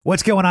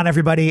What's going on,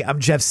 everybody? I'm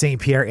Jeff St.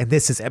 Pierre, and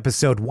this is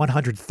episode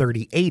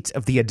 138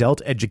 of the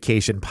Adult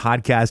Education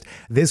Podcast.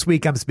 This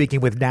week, I'm speaking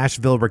with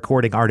Nashville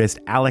recording artist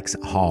Alex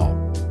Hall.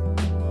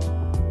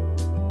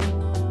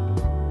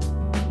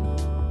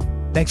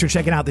 Thanks for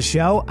checking out the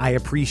show. I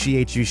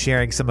appreciate you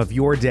sharing some of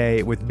your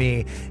day with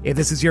me. If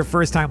this is your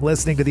first time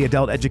listening to the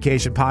Adult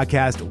Education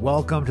Podcast,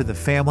 welcome to the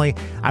family.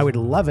 I would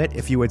love it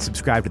if you would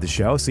subscribe to the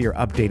show so you're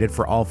updated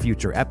for all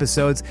future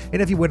episodes.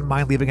 And if you wouldn't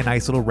mind leaving a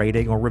nice little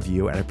rating or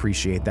review, I'd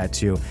appreciate that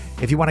too.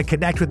 If you want to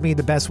connect with me,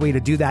 the best way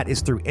to do that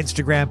is through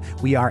Instagram.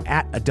 We are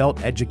at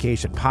Adult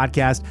Education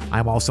Podcast.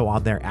 I'm also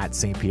on there at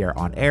St. Pierre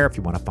on Air if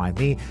you want to find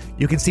me.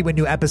 You can see when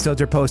new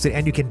episodes are posted,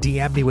 and you can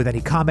DM me with any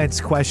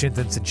comments, questions,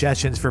 and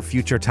suggestions for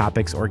future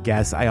topics or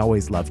guests. I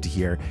always love to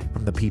hear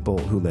from the people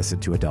who listen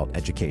to Adult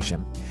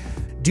Education.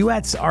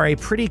 Duets are a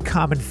pretty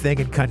common thing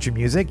in country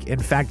music. In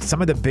fact,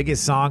 some of the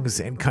biggest songs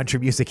in country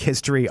music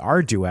history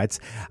are duets.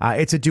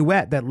 It's a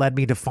duet that led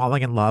me to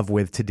falling in love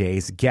with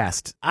today's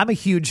guest. I'm a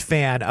huge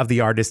fan of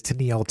the artist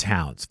Tenille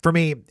Townes. For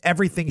me,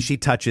 everything she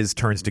touches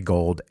turns to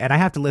gold, and I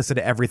have to listen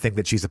to everything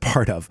that she's a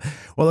part of.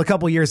 Well, a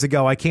couple years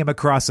ago, I came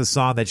across a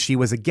song that she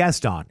was a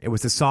guest on. It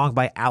was a song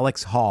by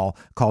Alex Hall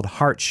called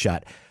Heart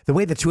Shut. The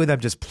way the two of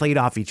them just played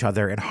off each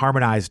other and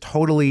harmonized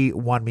totally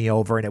won me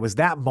over. And it was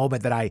that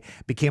moment that I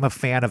became a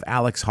fan of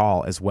Alex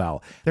Hall as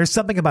well. There's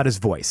something about his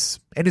voice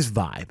and his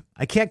vibe.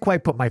 I can't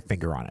quite put my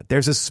finger on it.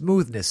 There's a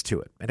smoothness to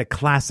it and a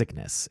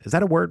classicness. Is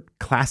that a word?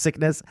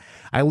 Classicness?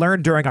 I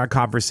learned during our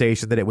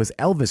conversation that it was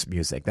Elvis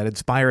music that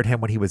inspired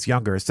him when he was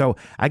younger. So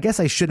I guess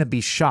I shouldn't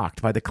be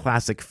shocked by the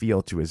classic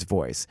feel to his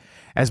voice.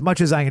 As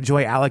much as I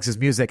enjoy Alex's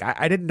music,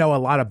 I didn't know a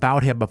lot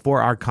about him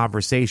before our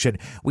conversation.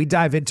 We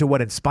dive into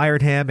what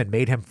inspired him and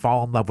made him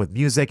fall in love with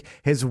music,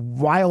 his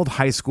wild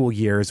high school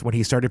years when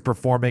he started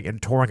performing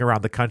and touring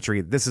around the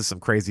country. This is some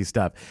crazy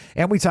stuff.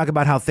 And we talk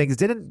about how things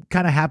didn't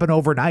kind of happen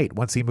overnight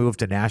once he moved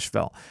to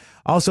Nashville.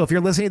 Also, if you're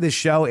listening to this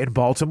show in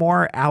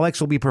Baltimore, Alex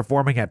will be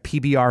performing at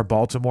PBR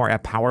Baltimore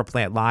at Power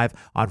Plant Live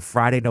on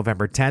Friday,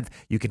 November 10th.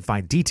 You can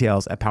find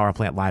details at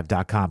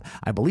powerplantlive.com.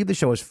 I believe the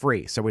show is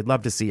free, so we'd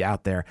love to see you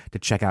out there to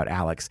check out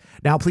Alex.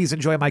 Now, please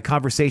enjoy my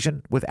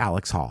conversation with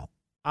Alex Hall.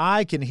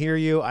 I can hear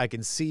you. I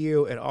can see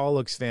you. It all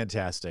looks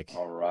fantastic.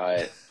 All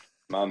right.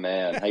 My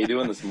man. How you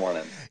doing this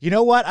morning? You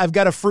know what? I've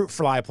got a fruit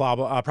fly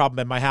problem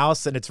in my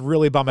house, and it's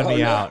really bumming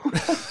me out.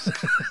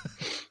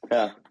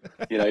 Yeah.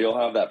 You'll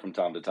have that from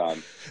time to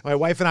time. My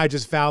wife and I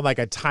just found like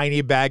a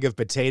tiny bag of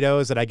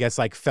potatoes that I guess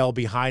like fell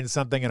behind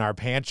something in our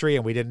pantry,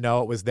 and we didn't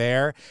know it was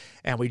there.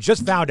 And we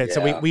just found it. Yeah.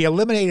 So we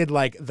eliminated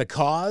like the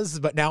cause,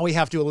 but now we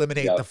have to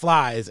eliminate the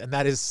flies, and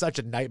that is such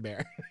a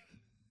nightmare.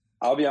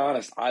 I'll be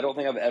honest. I don't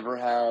think I've ever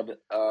had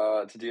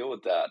to deal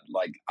with that.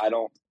 Like,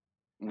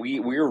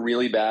 we're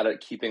really bad at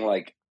keeping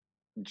like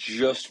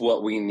just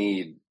what we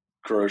need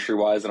grocery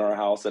wise in our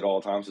house at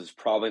all times. It's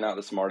probably not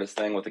the smartest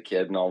thing with a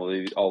kid and all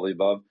the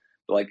above.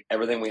 But like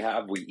everything we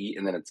have, we eat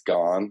and then it's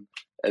gone.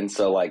 And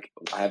so like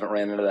I haven't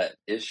ran into that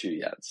issue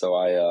yet. So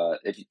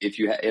if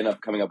you end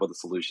up coming up with a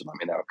solution, let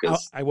me know,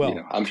 because I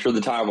will. I'm sure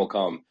the time will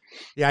come.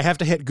 Yeah, I have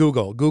to hit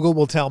Google. Google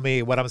will tell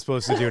me what I'm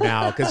supposed to do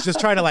now, because just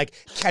trying to like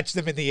catch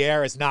them in the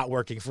air is not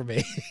working for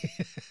me.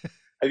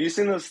 Have you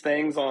seen those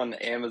things on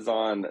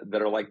Amazon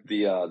that are like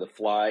the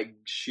fly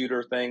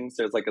shooter things?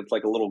 It's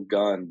like a little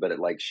gun, but it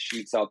like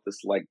shoots out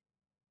this like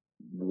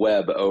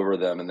web over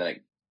them, and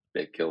then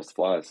it kills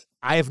flies.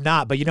 I have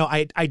not, but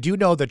I do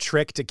know the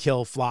trick to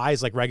kill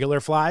flies, like regular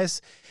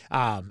flies.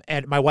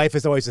 And my wife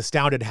is always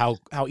astounded how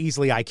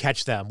easily I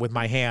catch them with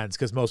my hands,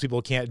 because most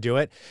people can't do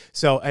it.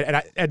 So,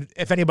 and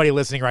if anybody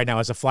listening right now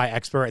is a fly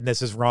expert and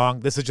this is wrong,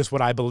 this is just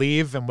what I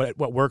believe and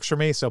what works for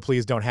me. So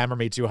please don't hammer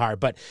me too hard.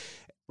 But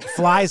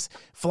flies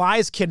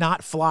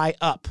cannot fly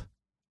up.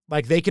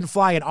 Like, they can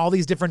fly in all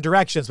these different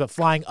directions, but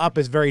flying up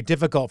is very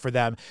difficult for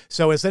them.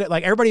 So instead of,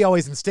 like, everybody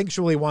always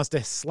instinctually wants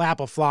to slap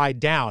a fly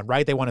down,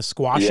 right? They want to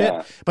squash it,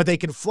 but they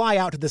can fly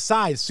out to the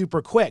sides super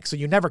quick. So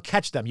you never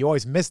catch them. You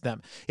always miss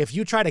them. If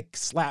you try to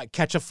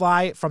catch a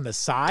fly from the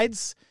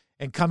sides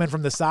and come in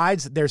from the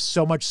sides, they're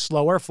so much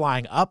slower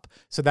flying up.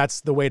 So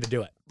that's the way to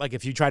do it. Like,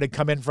 if you try to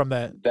come in from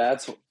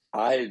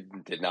I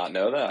did not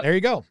know that. There you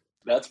go.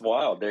 That's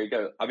wild. There you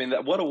go. I mean,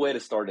 what a way to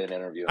start an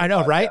interview. I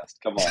know, right?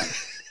 Come on.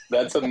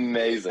 That's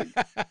amazing.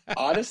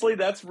 Honestly,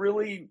 that's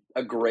really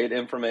a great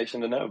information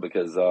to know,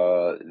 because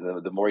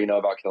the more you know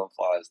about killing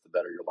flies, the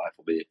better your life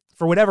will be.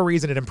 For whatever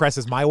reason, it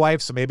impresses my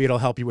wife, so maybe it'll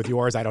help you with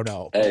yours. I don't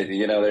know. Hey,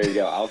 there you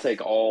go. I'll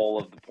take all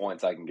of the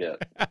points I can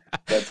get.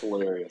 That's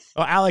hilarious.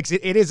 Well, Alex,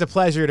 it is a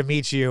pleasure to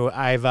meet you.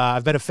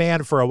 I've been a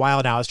fan for a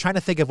while now. I was trying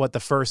to think of what the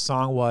first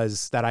song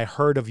was that I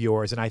heard of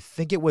yours, and I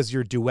think it was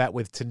your duet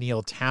with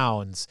Tenille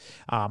Townes,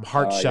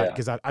 Heart Shut,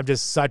 because I'm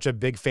just such a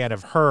big fan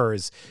of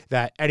hers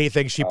that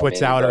anything she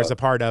puts out or is a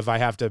part of, I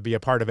have to be a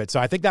part of it. So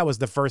I think that was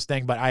the first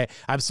thing, but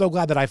I'm so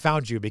glad that I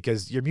found you,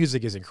 because your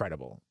music is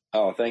incredible.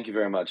 Oh, thank you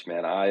very much,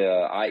 man.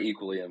 I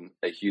equally am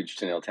a huge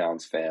Tenille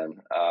Townes fan,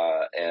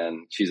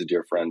 and she's a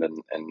dear friend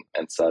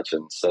and such.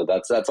 And so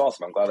that's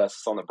awesome. I'm glad that's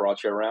the song that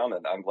brought you around,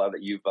 and I'm glad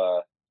that you've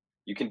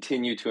you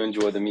continue to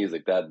enjoy the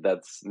music.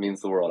 That's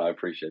means the world. I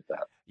appreciate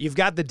that. You've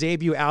got the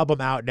debut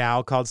album out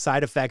now called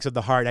Side Effects of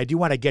the Heart. I do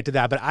want to get to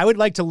that, but I would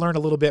like to learn a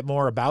little bit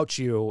more about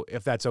you,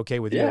 if that's okay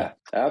with you. Yeah,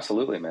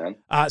 absolutely, man.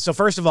 So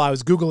first of all, I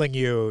was Googling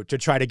you to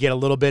try to get a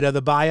little bit of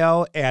the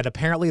bio, and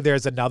apparently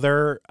there's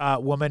another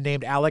woman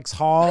named Alex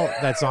Hall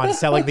that's on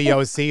Selling the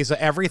OC. So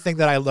everything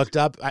that I looked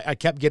up, I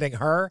kept getting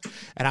her,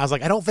 and I was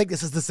like, I don't think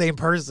this is the same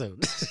person.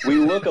 We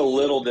look a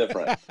little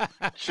different,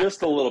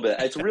 just a little bit.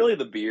 It's really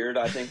the beard,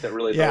 I think, that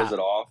really throws it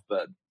off,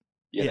 but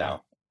you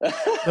know.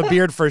 The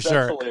beard for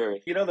sure. That's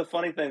hilarious. You know, the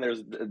funny thing,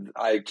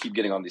 I keep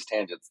getting on these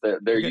tangents.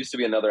 There used to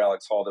be another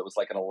Alex Hall that was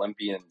like an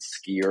Olympian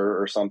skier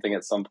or something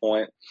at some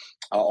point.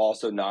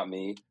 Also not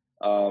me.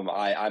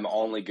 I'm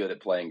only good at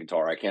playing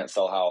guitar. I can't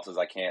sell houses.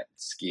 I can't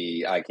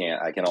ski. I can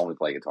only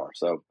play guitar.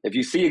 So if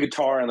you see a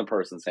guitar in the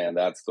person's hand,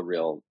 that's the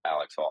real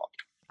Alex Hall.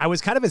 I was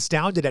kind of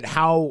astounded at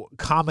how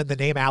common the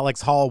name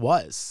Alex Hall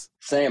was.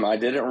 Same. I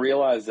didn't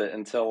realize it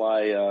until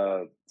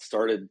I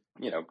started,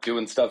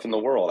 doing stuff in the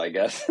world, I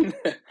guess. And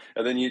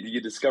then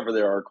you discover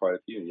there are quite a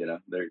few,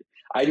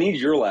 I need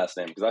your last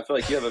name because I feel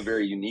like you have a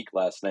very unique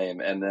last name,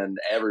 and then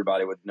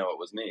everybody would know it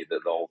was me the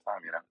whole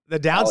time, The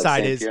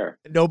downside is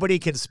nobody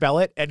can spell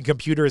it, and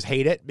computers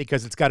hate it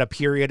because it's got a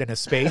period and a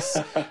space.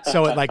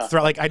 So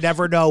it I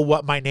never know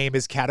what my name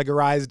is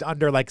categorized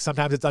under. Like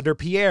sometimes it's under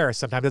Pierre,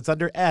 sometimes it's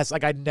under S.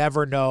 Like I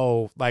never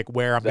know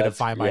where I'm going to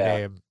find my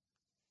name.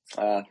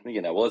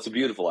 Well, it's a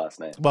beautiful last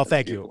name. Well,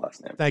 thank you.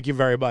 Last name. Thank you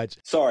very much.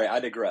 Sorry, I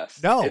digress.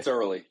 No. It's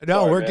early. No,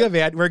 Sorry, we're good,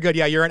 man. We're good.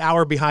 Yeah, you're an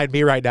hour behind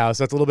me right now,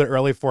 so it's a little bit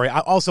early for you.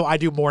 I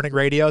do morning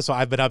radio, so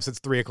I've been up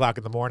since 3:00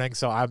 in the morning.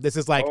 So this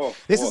is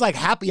like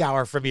happy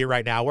hour for me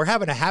right now. We're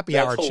having a happy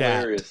hour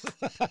hilarious.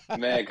 chat.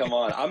 Man, come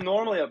on. I'm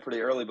normally up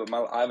pretty early, but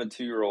I have a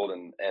 2-year-old,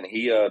 and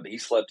he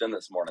slept in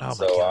this morning. Oh,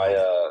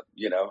 so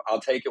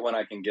I'll take it when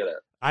I can get it.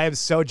 I am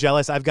so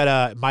jealous.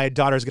 My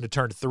daughter's going to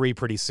turn 3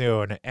 pretty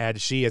soon, and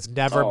she has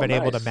never been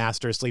able to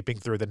master sleeping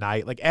through the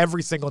night. Like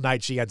every single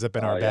night she ends up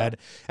in our bed.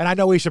 And I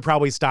know we should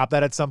probably stop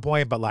that at some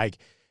point, but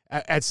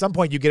at some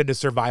point you get into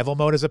survival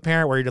mode as a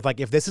parent where you're just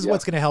like, if this is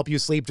what's going to help you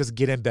sleep, just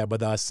get in bed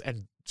with us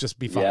and just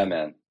be fine. Yeah,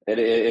 man.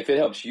 If it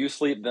helps you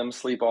sleep, them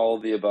sleep, all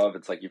of the above,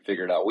 it's like you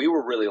figure it out. We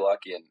were really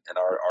lucky, and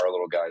our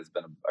little guy has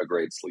been a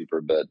great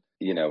sleeper. But,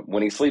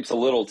 when he sleeps a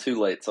little too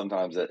late,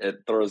 sometimes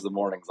it throws the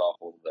mornings off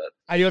a little bit.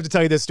 I do have to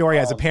tell you this story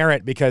as a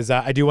parent because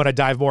I do want to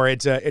dive more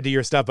into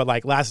your stuff.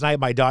 But last night,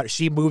 my daughter,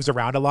 she moves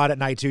around a lot at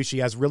night too. She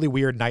has really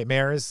weird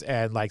nightmares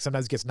and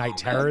sometimes gets night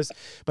terrors.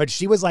 But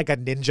she was like a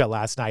ninja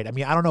last night. I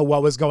mean, I don't know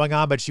what was going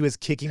on, but she was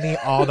kicking me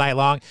all night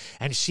long.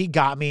 And she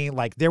got me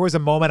there was a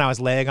moment I was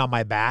laying on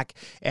my back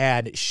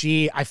and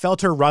I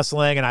felt her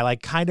rustling and I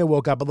kind of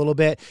woke up a little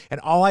bit.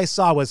 And all I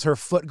saw was her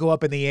foot go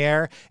up in the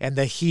air and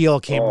the heel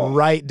came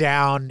right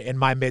down in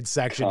my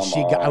midsection.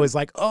 I was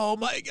like, oh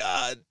my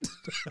God.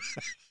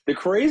 The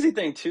crazy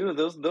thing too,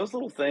 those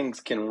little things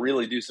can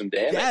really do some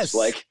damage. Yes.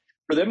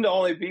 For them to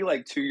only be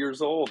 2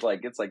 years old,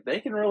 it's they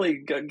can really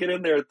get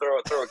in there and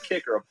throw a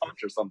kick or a punch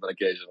or something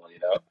occasionally.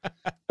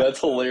 That's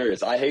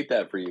hilarious. I hate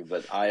that for you,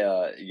 but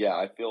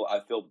I feel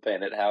the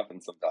pain. It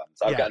happens sometimes.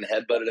 I've gotten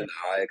headbutted in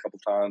the eye a couple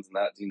times, and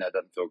that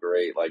doesn't feel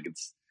great.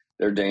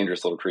 They're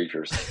dangerous little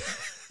creatures.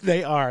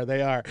 They are.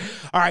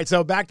 All right,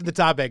 so back to the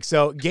topic.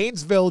 So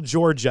Gainesville,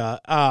 Georgia.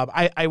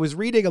 I was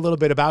reading a little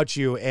bit about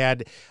you,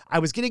 and I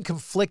was getting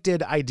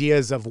conflicted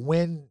ideas of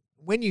when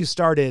you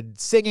started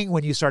singing,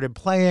 when you started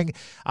playing.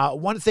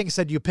 One thing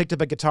said you picked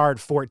up a guitar at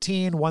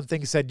 14. One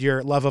thing said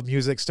your love of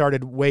music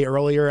started way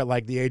earlier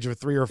at the age of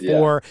 3 or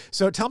 4. Yeah.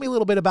 So tell me a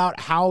little bit about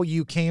how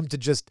you came to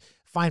just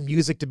find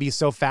music to be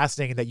so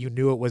fascinating that you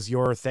knew it was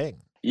your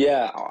thing.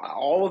 Yeah,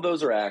 all of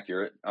those are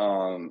accurate.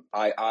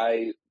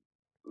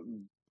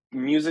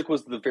 Music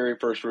was the very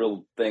first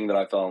real thing that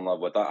I fell in love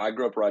with. I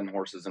grew up riding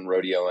horses and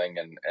rodeoing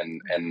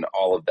and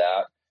all of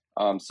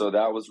that. So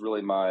that was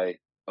really my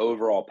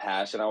overall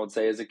passion, I would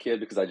say, as a kid,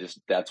 because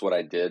that's what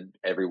I did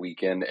every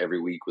weekend, every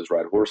week was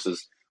ride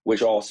horses,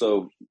 which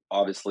also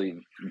obviously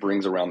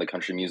brings around the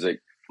country music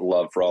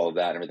love for all of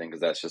that and everything,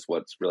 because that's just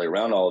what's really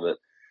around all of it.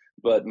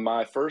 But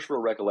my first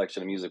real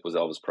recollection of music was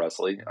Elvis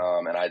Presley.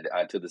 And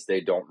I to this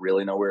day don't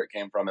really know where it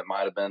came from. It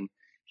might have been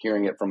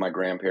hearing it from my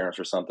grandparents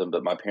or something,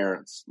 but my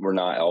parents were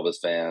not Elvis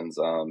fans.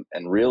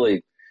 And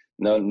really,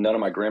 none of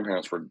my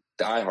grandparents were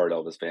diehard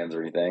Elvis fans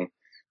or anything.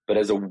 But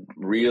as a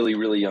really,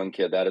 really young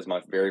kid, that is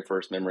my very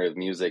first memory of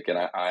music. And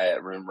I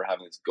remember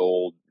having this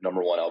gold #1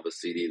 Elvis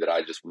CD that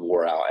I just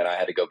wore out. And I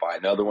had to go buy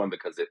another one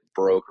because it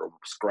broke or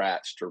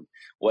scratched or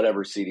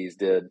whatever CDs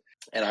did.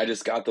 And I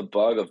just got the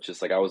bug of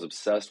just I was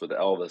obsessed with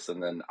Elvis.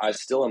 And then I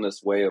still in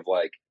this way of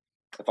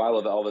if I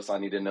love Elvis, I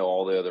need to know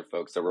all the other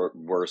folks that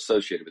were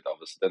associated with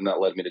Elvis. Then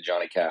that led me to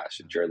Johnny Cash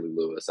and Jerry Lee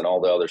Lewis and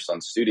all the other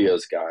Sun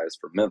Studios guys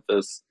from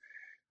Memphis.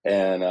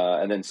 And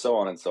then so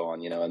on and so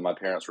on, and my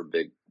parents were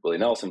big Willie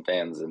Nelson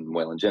fans and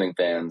Waylon Jennings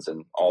fans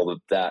and all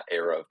of that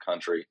era of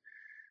country.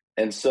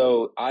 And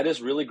so I just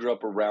really grew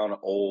up around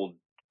old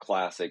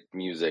classic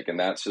music. And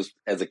that's just,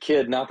 as a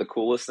kid, not the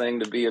coolest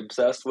thing to be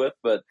obsessed with,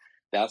 but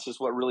that's just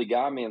what really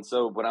got me. And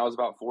so when I was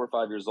about 4 or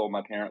 5 years old,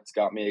 my parents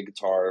got me a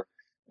guitar.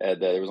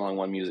 There was only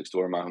one music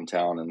store in my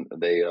hometown,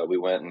 and we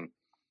went and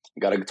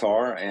got a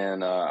guitar.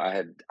 And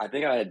I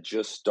think I had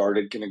just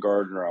started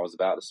kindergarten, or I was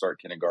about to start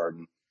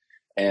kindergarten.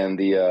 And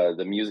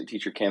the music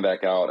teacher came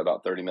back out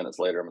about 30 minutes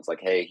later and was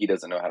like, "Hey, he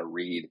doesn't know how to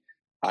read.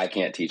 I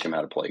can't teach him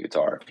how to play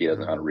guitar if he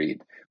doesn't know how to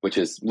read," which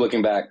is,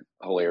 looking back,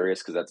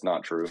 hilarious because that's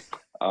not true.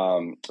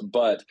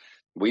 But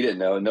we didn't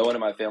know. No one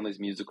in my family's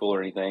musical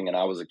or anything, and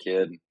I was a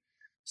kid.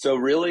 So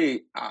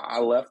really, I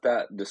left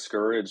that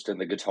discouraged,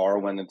 and the guitar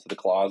went into the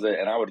closet,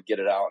 and I would get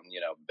it out and,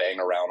 bang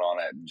around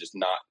on it, just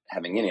not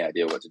having any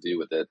idea what to do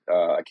with it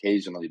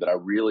occasionally. But I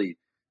really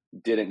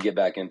didn't get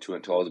back into it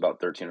until I was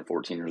about 13 or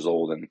 14 years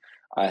old. And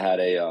I had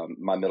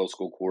my middle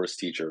school chorus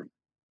teacher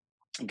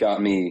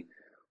got me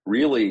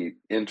really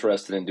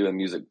interested in doing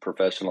music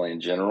professionally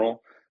in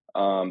general.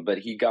 But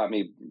he got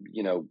me,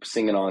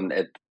 singing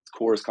at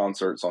chorus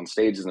concerts on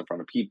stages in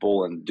front of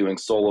people, and doing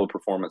solo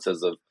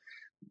performances of,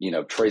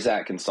 Trace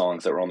Atkins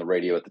songs that were on the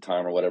radio at the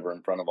time or whatever,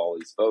 in front of all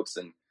these folks.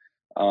 And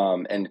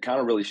kind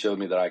of really showed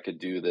me that I could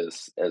do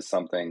this as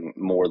something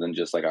more than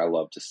just like, I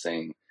love to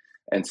sing.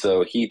 And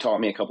so he taught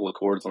me a couple of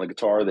chords on the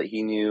guitar that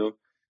he knew.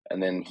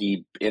 And then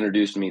he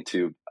introduced me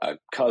to a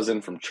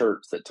cousin from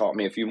church that taught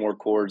me a few more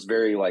chords,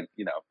 very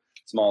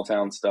small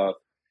town stuff.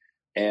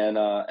 And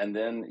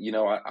then,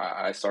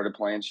 I started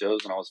playing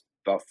shows when I was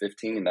about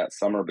 15. That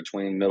summer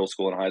between middle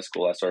school and high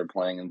school, I started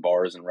playing in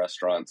bars and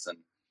restaurants. And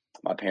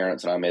my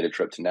parents and I made a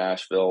trip to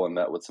Nashville and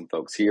met with some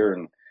folks here.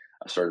 And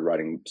I started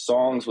writing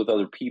songs with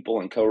other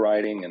people and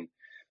co-writing. And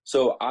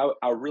so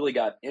I really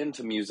got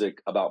into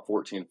music about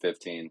 14,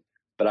 15.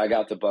 But I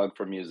got the bug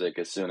for music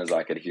as soon as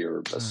I could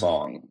hear a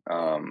song.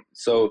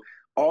 So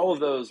all of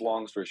those,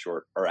 long story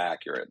short, are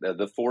accurate.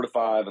 The 4 to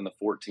 5 and the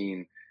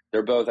 14,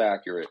 they're both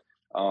accurate.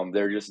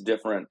 They're just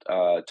different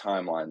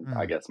timeline,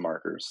 I guess,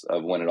 markers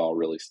of when it all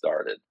really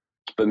started.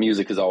 But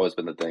music has always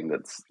been the thing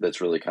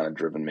that's really kind of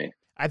driven me.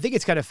 I think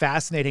it's kind of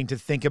fascinating to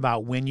think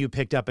about when you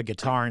picked up a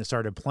guitar and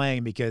started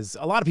playing, because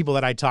a lot of people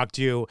that I talk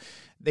to,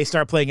 they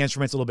start playing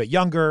instruments a little bit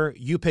younger.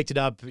 You picked it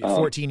up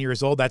 14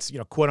 years old. That's,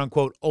 quote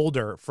unquote,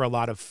 older for a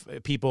lot of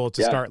people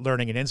to start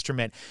learning an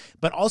instrument,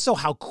 but also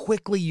how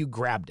quickly you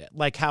grabbed it,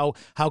 like how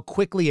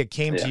quickly it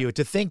came to you.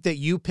 To think that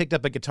you picked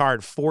up a guitar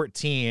at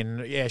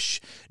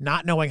 14-ish,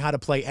 not knowing how to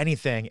play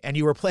anything, and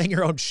you were playing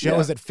your own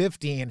shows at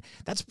 15.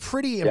 That's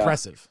pretty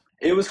impressive.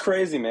 It was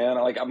crazy, man.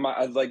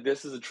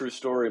 This is a true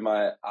story.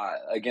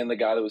 Again, the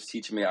guy that was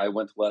teaching me, I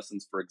went to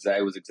lessons for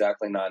it was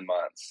exactly 9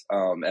 months.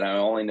 And I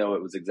only know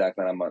it was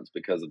exactly 9 months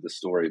because of the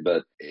story,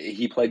 but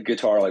he played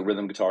guitar, like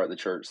rhythm guitar, at the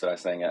church that I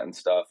sang at and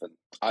stuff.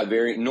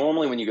 And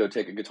normally when you go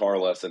take a guitar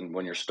lesson,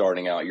 when you're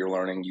starting out, you're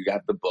learning, you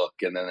got the book,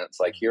 and then it's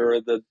like, here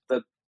are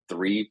the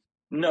 3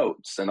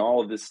 notes and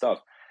all of this stuff.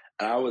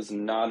 And I was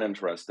not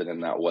interested in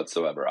that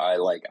whatsoever.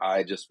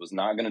 I just was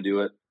not going to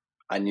do it.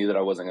 I knew that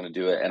I wasn't going to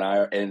do it.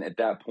 And at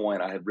that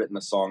point, I had written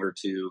a song or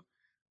two.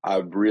 I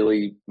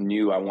really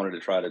knew I wanted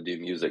to try to do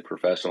music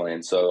professionally.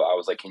 And so I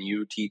was like, can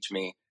you teach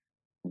me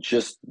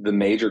just the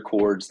major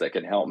chords that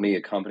can help me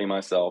accompany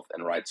myself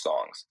and write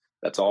songs?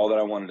 That's all that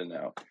I wanted to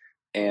know.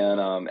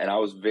 And I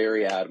was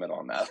very adamant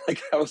on that.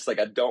 I was like,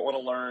 I don't want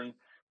to learn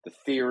the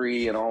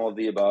theory and all of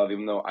the above,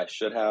 even though I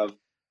should have.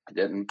 I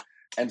didn't.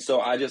 And so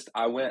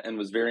I went and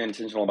was very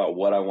intentional about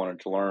what I wanted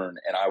to learn.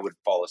 And I would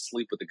fall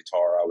asleep with the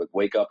guitar. I would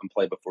wake up and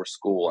play before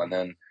school. And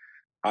then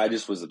I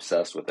just was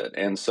obsessed with it.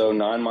 And so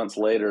 9 months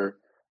later,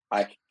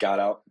 I got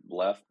out,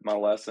 left my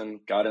lesson,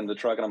 got in the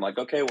truck, and I'm like,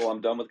 okay, well,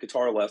 I'm done with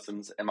guitar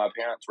lessons. And my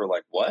parents were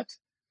like, what?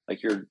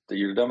 Like,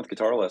 you're done with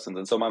guitar lessons?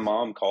 And so my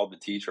mom called the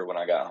teacher when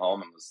I got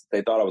home, and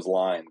they thought I was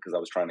lying because I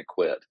was trying to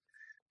quit.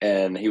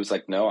 And he was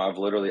like, no,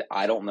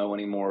 I don't know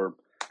any more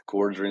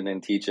chords or anything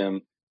to teach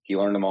him. He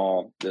learned them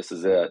all. This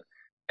is it.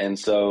 And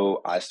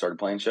so I started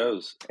playing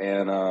shows,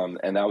 and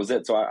that was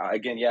it. So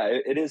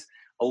it is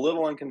a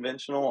little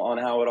unconventional on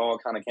how it all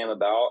kind of came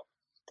about,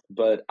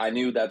 but I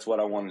knew that's what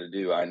I wanted to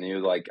do. I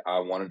knew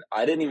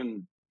I didn't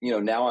even,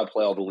 now I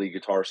play all the lead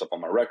guitar stuff on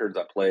my records.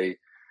 I play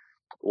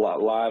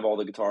live all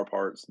the guitar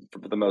parts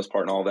for the most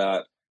part and all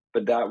that,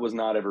 but that was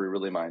not ever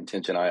really my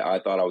intention. I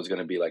thought I was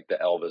going to be like the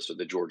Elvis or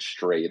the George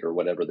Strait or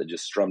whatever that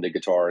just strummed a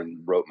guitar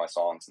and wrote my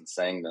songs and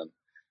sang them.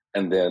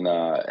 And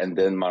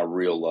then my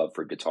real love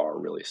for guitar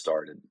really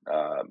started,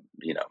 not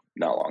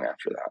long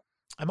after that.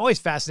 I'm always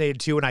fascinated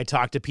too when I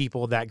talk to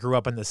people that grew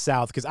up in the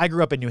South, because I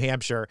grew up in New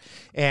Hampshire,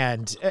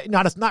 and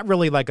not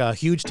really like a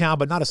huge town,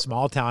 but not a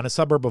small town, a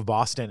suburb of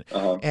Boston.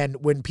 Uh-huh.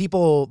 And when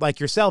people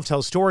like yourself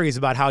tell stories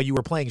about how you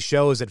were playing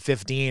shows at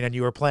 15 and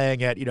you were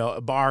playing at,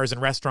 bars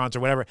and restaurants or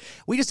whatever,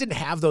 we just didn't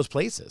have those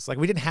places. Like,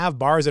 we didn't have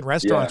bars and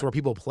restaurants where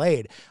people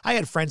played. I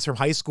had friends from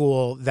high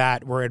school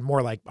that were in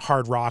more like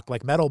hard rock,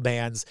 like metal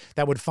bands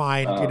that would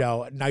find,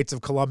 Knights of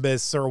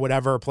Columbus or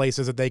whatever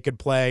places that they could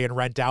play and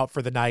rent out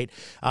for the night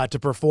to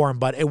perform.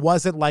 But it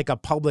wasn't like a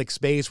public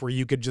space where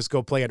you could just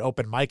go play an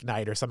open mic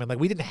night or something. Like,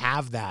 we didn't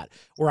have that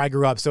where I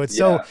grew up. So it's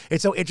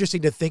so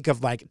interesting to think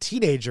of like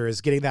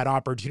teenagers getting that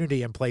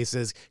opportunity in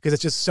places, because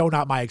it's just so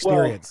not my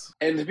experience.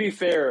 Well, and to be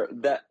fair,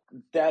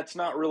 That's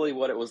not really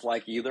what it was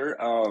like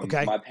either.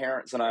 Okay. My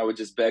parents and I would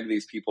just beg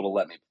these people to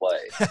let me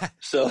play.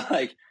 So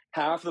like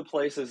half the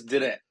places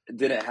didn't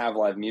have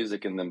live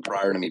music in them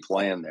prior to me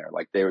playing there.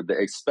 Like they were,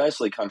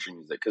 especially country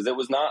music, because it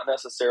was not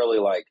necessarily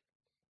like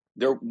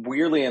there.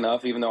 Weirdly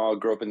enough, even though I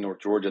grew up in North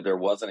Georgia, there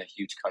wasn't a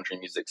huge country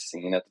music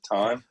scene at the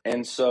time,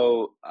 and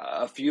so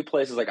a few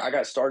places like I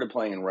got started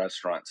playing in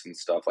restaurants and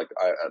stuff. Like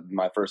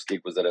my first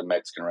gig was at a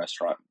Mexican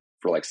restaurant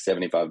for like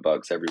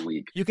 $75 every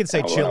week. You can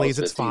say Chili's,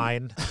 it's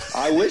fine.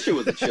 I wish it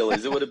was a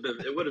Chili's. It would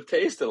have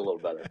tasted a little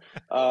better.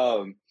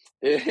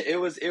 It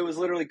was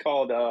literally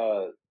called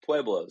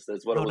Pueblos.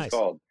 That's what it was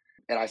called.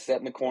 And I sat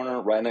in the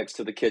corner right next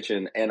to the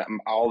kitchen, and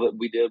all that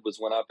we did was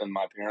went up, and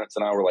my parents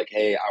and I were like,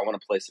 "Hey, I want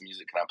to play some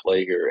music. Can I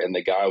play here?" And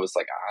the guy was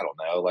like, "I don't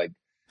know, like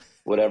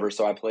whatever."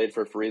 So I played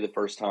for free the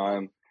first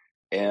time,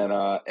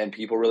 and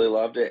people really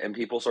loved it, and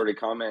people started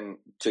coming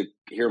to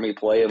hear me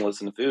play and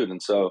listen to food,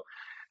 and so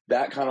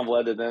that kind of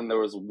led to then there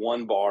was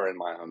one bar in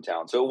my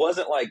hometown. So it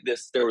wasn't like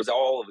this, there was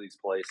all of these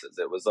places.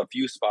 It was a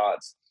few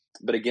spots,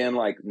 but again,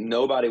 like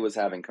nobody was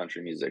having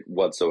country music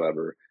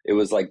whatsoever. It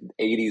was like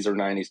 80s or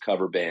 90s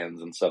cover bands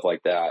and stuff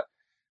like that.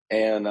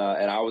 And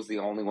I was the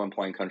only one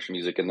playing country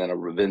music, and then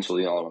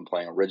eventually the only one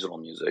playing original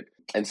music.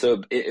 And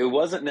so it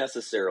wasn't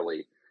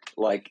necessarily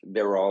like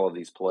there were all of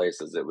these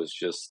places. It was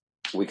just,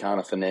 we kind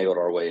of finagled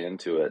our way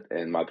into it.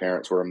 And my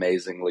parents were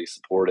amazingly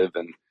supportive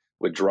and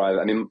would drive.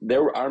 I mean,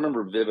 I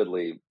remember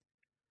vividly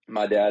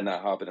my dad and I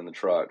hopping in the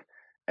truck,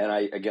 and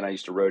I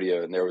used to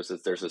rodeo, and there's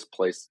this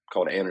place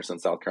called Anderson,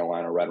 South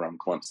Carolina, right around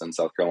Clemson,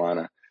 South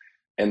Carolina,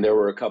 and there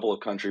were a couple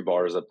of country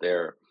bars up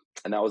there,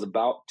 and that was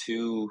about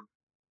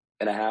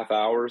 2.5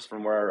 hours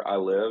from where I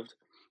lived.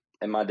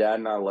 And my dad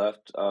and I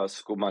left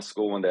my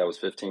school one day. I was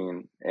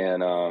 15,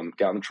 and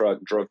got in the truck,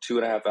 drove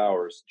 2.5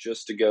 hours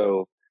just to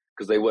go,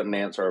 because they wouldn't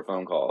answer our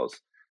phone calls.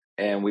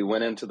 And we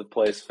went into the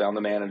place, found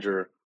the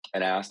manager,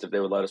 and asked if they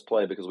would let us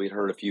play, because we'd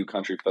heard a few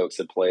country folks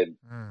had played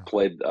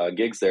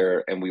gigs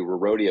there, and we were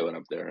rodeoing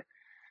up there.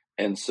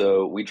 And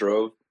so we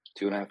drove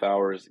 2.5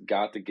 hours,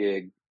 got the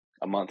gig.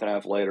 A month and a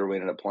half later, we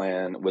ended up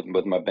playing with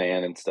my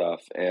band and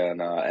stuff, and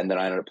then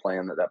I ended up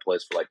playing at that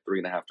place for like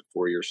 3.5 to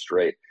 4 years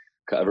straight,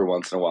 every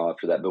once in a while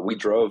after that. But we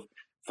drove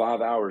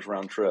 5 hours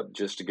round trip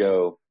just to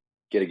go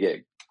get a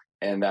gig,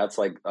 and that's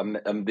like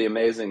the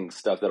amazing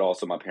stuff that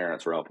also my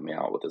parents were helping me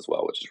out with as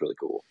well, which is really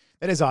cool.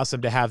 It is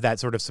awesome to have that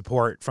sort of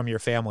support from your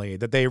family,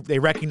 that they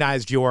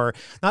recognized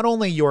not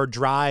only your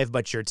drive,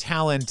 but your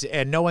talent,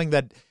 and knowing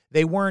that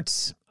they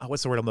weren't,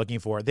 what's the word I'm looking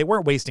for? They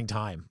weren't wasting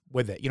time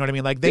with it. You know what I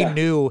mean? Like they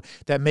knew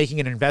that making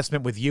an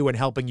investment with you and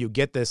helping you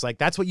get this, like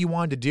that's what you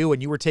wanted to do,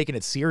 and you were taking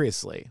it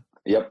seriously.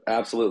 Yep,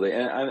 absolutely.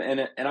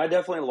 And I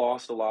definitely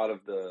lost a lot of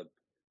the,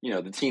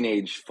 the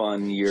teenage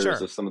fun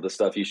years of some of the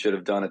stuff you should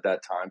have done at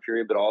that time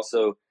period, but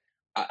also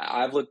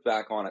I've looked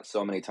back on it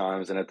so many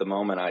times, and at the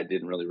moment I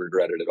didn't really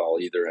regret it at all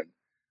either. And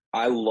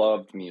I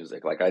loved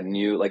music. Like I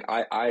knew, like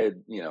I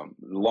had,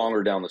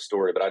 longer down the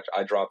story, but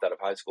I dropped out of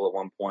high school at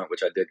one point,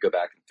 which I did go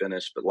back and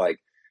finish. But like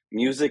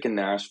music in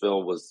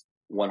Nashville was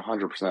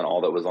 100%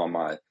 all that was on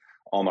my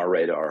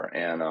radar.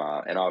 And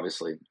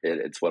obviously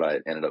it's what I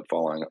ended up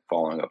following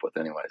up with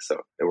anyway.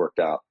 So it worked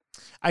out.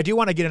 I do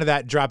want to get into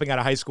that dropping out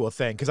of high school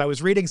thing, because I was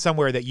reading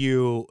somewhere that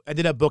you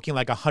ended up booking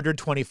like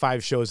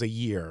 125 shows a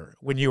year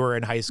when you were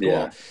in high school.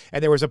 Yeah.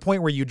 And there was a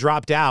point where you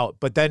dropped out,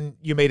 but then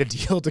you made a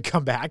deal to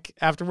come back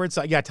afterwards.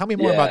 So tell me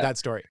more about that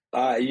story.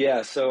 So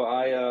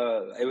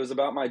it was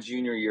about my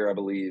junior year, I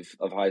believe,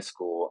 of high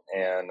school.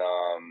 And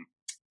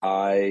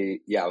I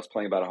was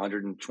playing about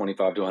 125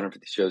 to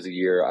 150 shows a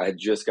year. I had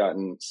just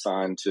gotten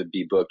signed to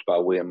be booked by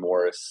William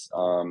Morris,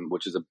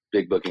 which is a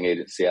big booking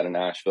agency out of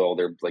Nashville.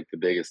 They're like the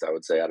biggest, I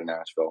would say, out of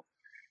Nashville.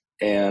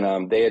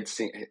 And they had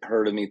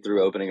heard of me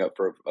through opening up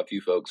for a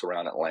few folks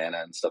around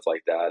Atlanta and stuff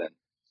like that. And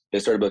they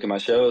started booking my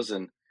shows.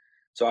 And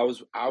so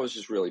I was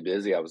just really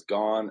busy. I was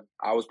gone.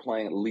 I was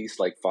playing at least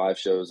like 5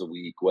 shows a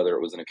week, whether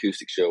it was an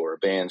acoustic show or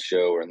a band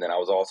show. And then I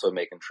was also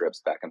making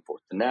trips back and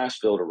forth to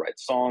Nashville to write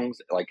songs,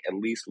 like at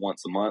least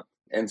once a month.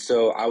 And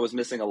so I was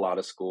missing a lot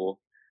of school.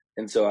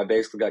 And so I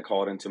basically got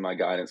called into my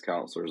guidance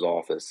counselor's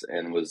office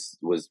and was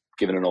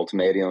given an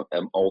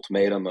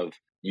ultimatum of,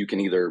 you can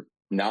either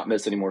not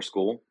miss any more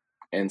school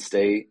and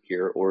stay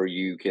here, or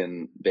you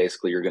can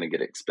you're going to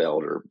get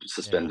expelled or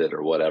suspended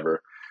or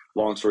whatever.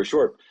 Long story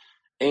short.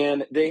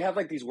 And they have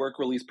like these work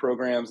release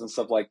programs and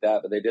stuff like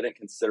that, but they didn't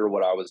consider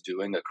what I was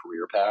doing a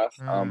career path.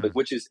 But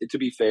which is, to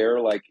be fair,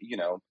 like,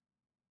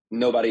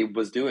 nobody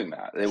was doing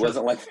that. It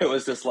wasn't like there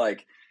was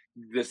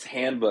this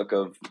handbook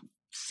of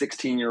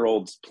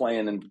 16-year-olds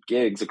playing in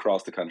gigs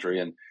across the country.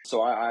 And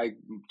so I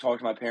talked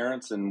to my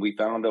parents, and we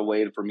found a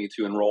way for me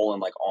to enroll in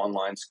like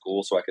online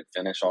school so I could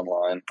finish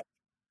online.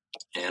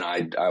 And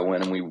I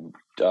went and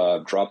I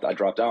dropped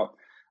out.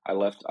 I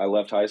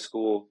left high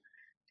school,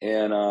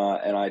 and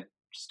I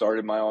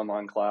started my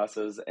online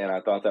classes, and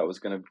I thought that was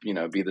going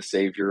to, be the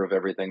savior of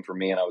everything for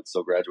me, and I would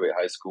still graduate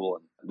high school.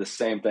 And the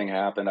same thing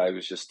happened. I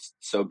was just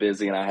so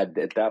busy, and I had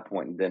at that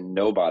point then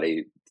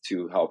nobody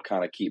to help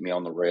kind of keep me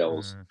on the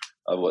rails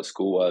of what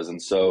school was.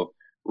 And so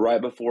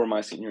right before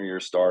my senior year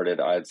started,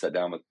 I had sat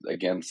down with,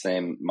 again,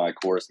 my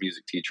chorus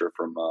music teacher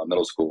from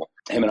middle school.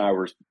 Him and I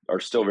are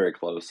still very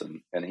close,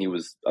 and he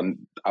was,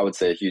 I would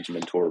say, a huge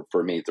mentor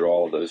for me through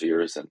all of those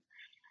years. And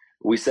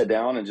we sat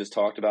down and just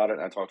talked about it.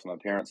 And I talked to my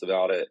parents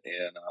about it,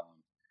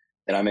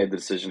 and I made the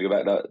decision to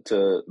go back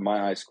to my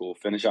high school,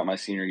 finish out my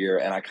senior year,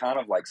 and I kind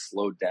of like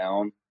slowed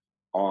down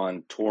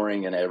on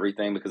touring and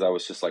everything because I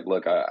was just like,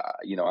 look,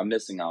 I'm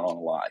missing out on a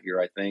lot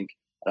here, I think,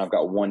 and I've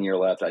got 1 year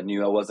left. I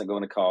knew I wasn't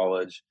going to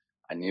college.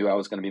 I knew I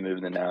was going to be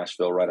moving to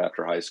Nashville right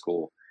after high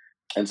school,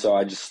 and so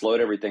I just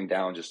slowed everything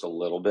down just a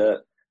little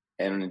bit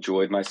and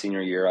enjoyed my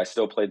senior year. I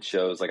still played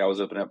shows. Like I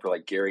was opening up for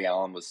like Gary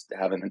Allen was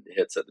having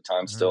hits at the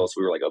time still, so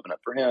we were like opening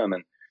up for him,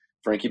 and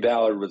Frankie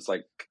Ballard was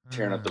like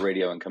tearing up the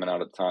radio and coming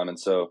out at the time, and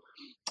so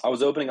I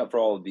was opening up for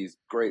all of these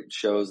great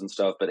shows and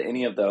stuff. But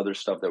any of the other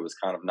stuff that was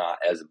kind of not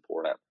as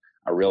important,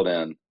 I reeled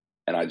in,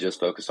 and I just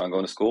focused on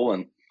going to school.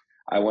 And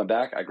I went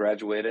back, I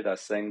graduated, I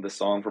sang the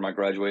song for my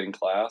graduating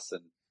class,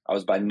 and I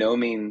was by no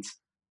means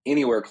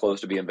anywhere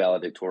close to being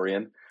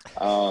valedictorian.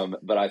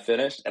 But I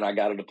finished and I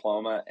got a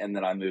diploma, and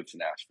then I moved to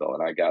Nashville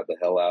and I got the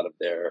hell out of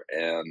there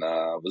and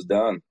was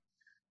done.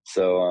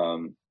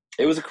 So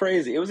it was a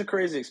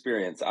crazy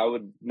experience. I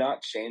would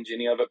not change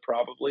any of it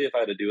probably if I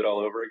had to do it all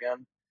over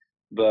again.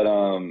 But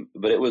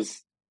it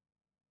was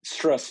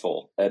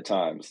stressful at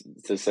times,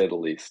 to say the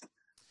least.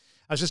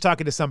 I was just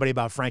talking to somebody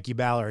about Frankie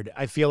Ballard.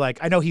 I feel like,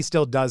 I know he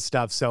still does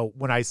stuff, so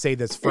when I say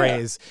this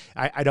phrase,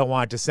 I don't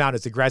want it to sound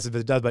as aggressive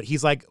as it does, but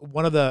he's like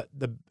one of the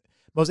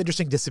most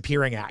interesting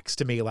disappearing acts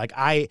to me. Like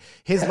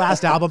his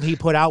last album he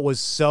put out was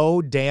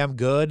so damn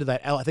good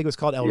that I think it was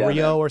called El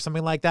Rio or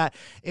something like that.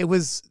 It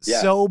was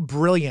so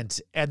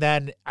brilliant. And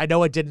then I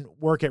know it didn't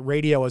work at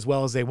radio as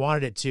well as they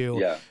wanted it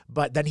to,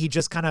 but then he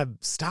just kind of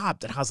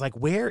stopped. And I was like,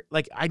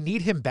 I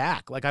need him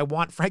back. Like I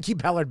want Frankie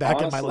Ballard back.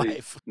 Honestly, in my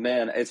life.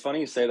 Man, it's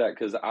funny you say that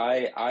because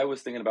I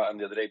was thinking about him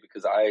the other day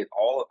because I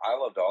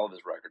loved all of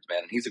his records, man.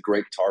 And he's a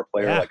great guitar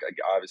player. Yeah. Like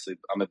obviously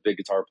I'm a big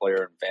guitar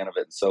player and fan of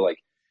it. And so like,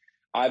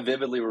 I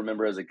vividly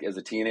remember as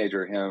a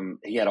teenager,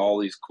 he had all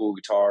these cool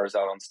guitars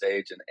out on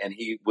stage, and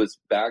he was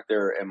back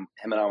there, and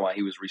him and I, while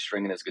he was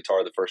restringing his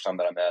guitar the first time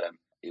that I met him,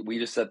 we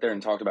just sat there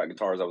and talked about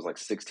guitars. I was like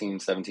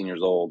 16, 17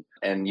 years old.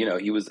 And,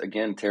 he was,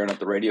 again, tearing up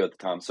the radio at the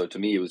time. So to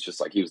me, it was just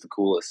like he was the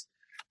coolest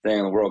thing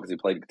in the world because he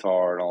played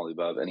guitar and all the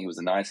above, and he was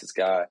the nicest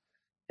guy.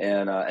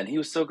 And he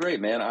was so great,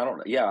 man. I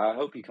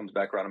hope he comes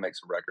back around and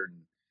makes a record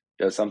and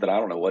does something. I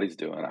don't know what he's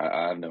doing.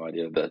 I have no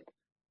idea, But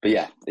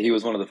yeah, he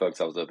was one of the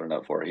folks I was opening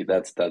up for.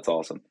 That's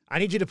awesome. I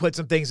need you to put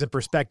some things in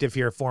perspective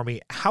here for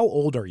me. How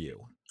old are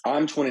you?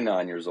 I'm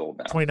 29 years old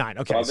now. 29.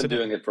 Okay. So I've been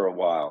doing it for a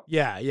while.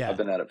 Yeah. I've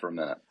been at it for a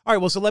minute. All right.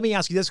 Well, so let me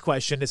ask you this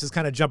question. This is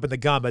kind of jumping the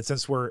gun, but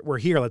since we're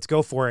here, let's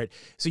go for it.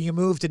 So you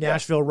moved to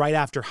Nashville right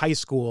after high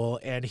school,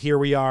 and here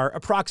we are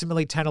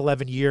approximately 10,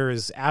 11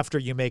 years after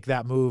you make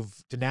that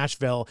move to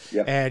Nashville,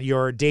 and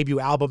your debut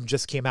album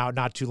just came out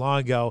not too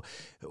long ago.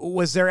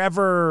 Was there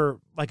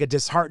ever like a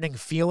disheartening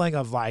feeling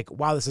of like,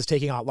 wow, this is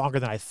taking a lot longer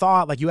than I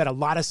thought? Like you had a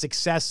lot of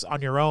success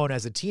on your own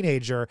as a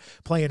teenager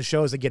playing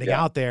shows and getting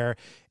out there,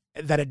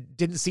 that it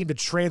didn't seem to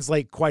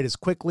translate quite as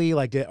quickly?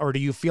 Like, or do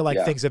you feel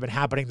like things have been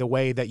happening the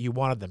way that you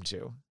wanted them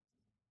to?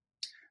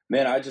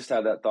 Man, I just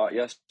had that thought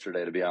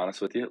yesterday, to be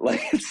honest with you.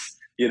 Like it's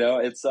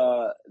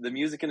the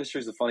music industry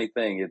is a funny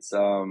thing. It's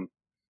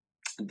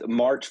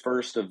March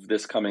 1st of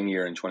this coming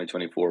year in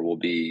 2024 will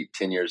be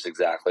 10 years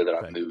exactly that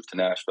I've moved to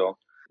Nashville.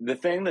 The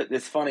thing that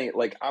is funny,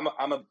 like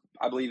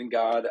I believe in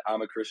God.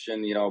 I'm a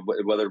Christian,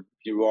 whether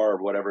you are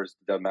or whatever, it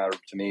doesn't matter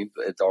to me.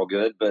 It's all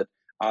good. But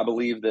I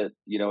believe that,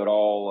 it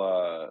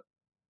all,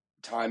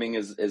 timing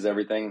is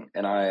everything.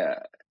 And I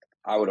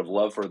would have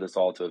loved for this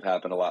all to have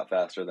happened a lot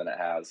faster than it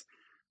has.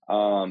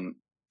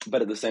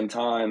 But at the same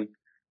time,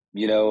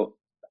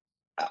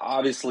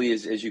 obviously,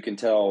 as you can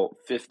tell,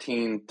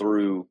 15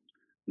 through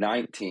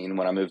 19,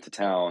 when I moved to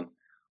town,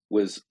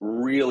 was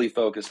really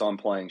focused on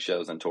playing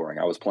shows and touring.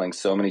 I was playing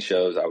so many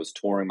shows. I was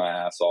touring my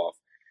ass off.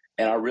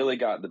 And I really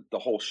got the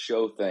whole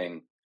show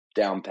thing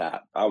down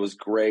pat. I was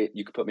great.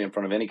 You could put me in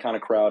front of any kind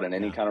of crowd in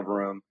any kind of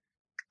room.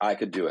 I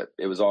could do it.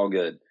 It was all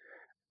good.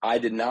 I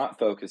did not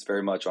focus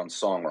very much on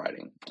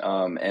songwriting.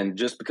 And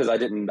just because I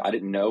didn't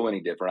know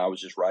any different, I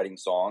was just writing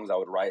songs. I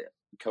would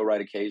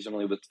co-write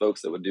occasionally with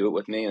folks that would do it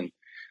with me.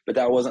 But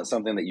that wasn't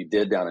something that you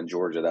did down in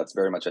Georgia. That's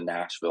very much a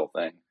Nashville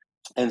thing.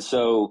 And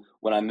so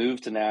when I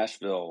moved to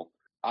Nashville,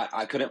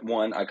 I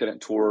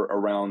couldn't tour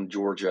around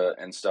Georgia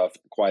and stuff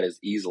quite as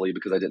easily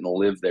because I didn't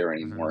live there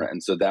anymore.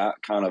 And so that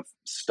kind of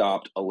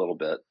stopped a little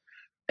bit.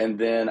 And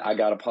then I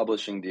got a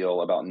publishing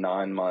deal about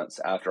 9 months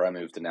after I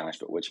moved to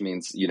Nashville, which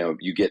means,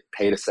 you get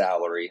paid a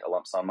salary, a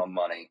lump sum of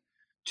money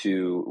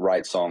to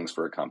write songs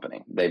for a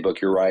company. They book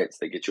your rights,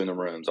 they get you in the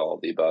rooms, all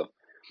of the above.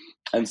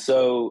 And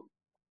so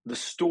the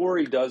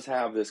story does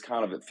have this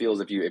kind of, it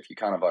feels if you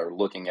kind of are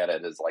looking at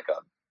it as like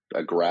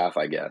a graph,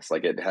 I guess,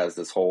 like it has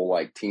this whole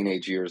like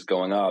teenage years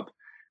going up.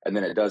 And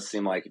then it does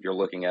seem like if you're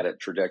looking at it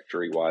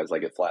trajectory wise,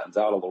 like it flattens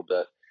out a little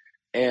bit.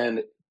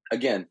 And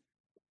again,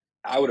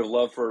 I would have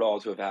loved for it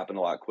all to have happened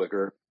a lot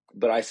quicker.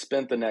 But I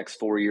spent the next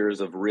 4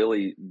 years of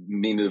really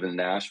me moving to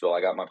Nashville.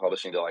 I got my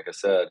publishing deal, like I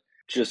said,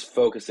 just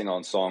focusing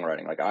on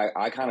songwriting. Like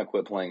I kind of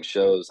quit playing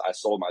shows. I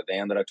sold my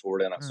van that I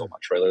toured in. I sold my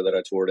trailer that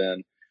I toured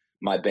in.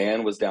 My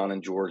band was down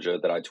in Georgia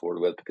that I toured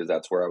with because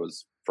that's where I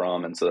was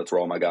from. And so that's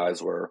where all my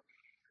guys were.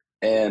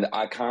 And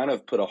I kind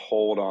of put a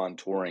hold on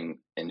touring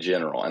in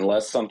general.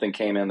 Unless something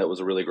came in that was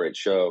a really great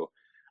show,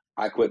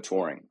 I quit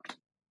touring.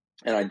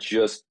 And I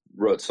just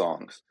wrote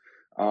songs.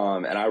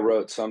 And I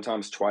wrote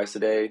sometimes twice a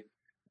day,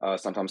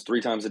 sometimes 3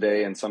 times a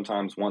day, and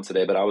sometimes once a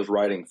day. But I was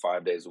writing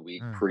 5 days a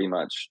week, pretty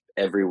much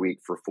every week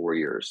for 4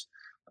 years.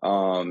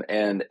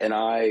 And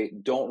I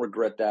don't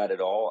regret that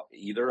at all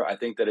either. I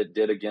think that it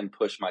did, again,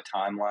 push my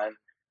timeline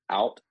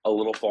out a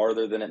little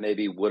farther than it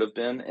maybe would have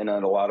been in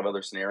a lot of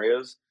other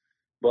scenarios.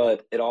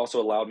 But it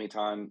also allowed me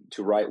time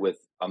to write with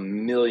a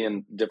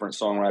million different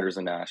songwriters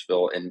in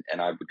Nashville. And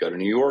I would go to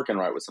New York and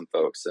write with some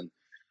folks. And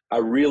I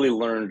really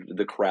learned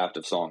the craft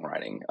of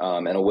songwriting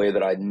in a way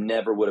that I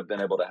never would have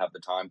been able to have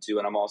the time to.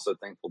 And I'm also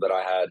thankful that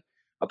I had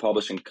a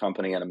publishing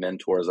company and a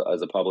mentor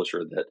as a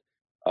publisher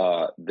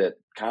that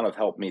kind of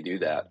helped me do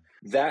that.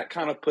 That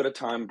kind of put a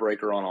time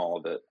breaker on all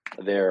of it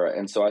there.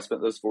 And so I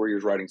spent those 4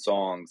 years writing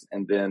songs.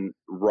 And then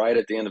right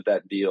at the end of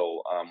that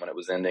deal, when it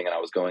was ending and I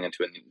was going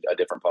into a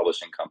different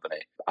publishing company,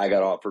 I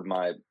got offered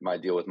my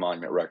deal with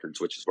Monument Records,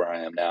 which is where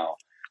I am now.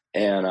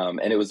 And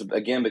it was,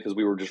 again, because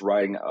we were just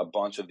writing a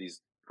bunch of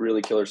these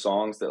really killer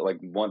songs that, like,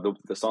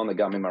 the song that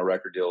got me my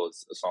record deal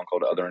is a song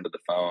called Other End of the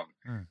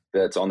Phone.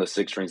 That's on the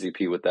 6 Strings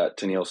EP with that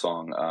Tennille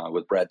song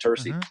with Brad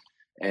Tersey.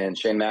 And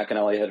Shane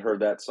McAnally had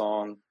heard that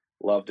song,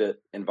 loved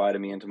it, invited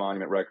me into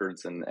Monument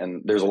Records.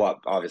 And there's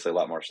obviously a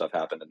lot more stuff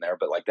happened in there,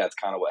 but like, that's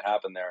kind of what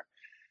happened there.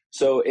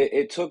 So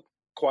it took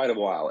quite a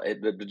while.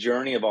 The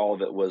journey of all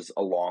of it was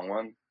a long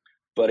one,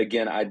 but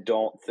again, I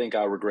don't think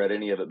I regret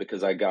any of it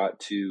because I got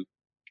to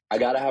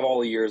have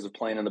all the years of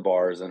playing in the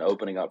bars and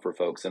opening up for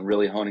folks and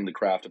really honing the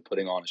craft of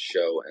putting on a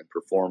show and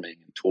performing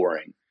and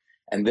touring.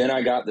 And then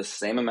I got the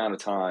same amount of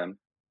time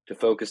to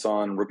focus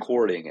on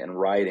recording and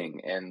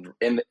writing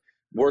and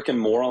working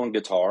more on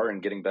guitar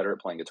and getting better at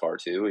playing guitar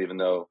too, even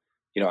though,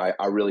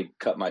 I really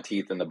cut my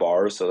teeth in the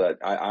bars so that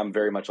I'm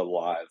very much a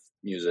live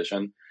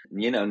musician.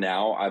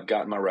 Now I've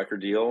gotten my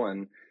record deal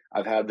and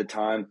I've had the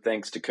time,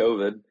 thanks to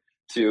COVID,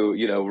 to,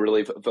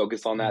 really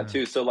focus on that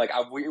too. So like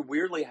I've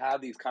weirdly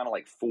had these kind of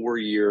like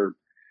 4-year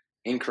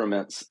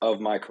increments of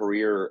my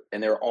career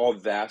and they're all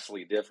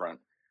vastly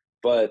different,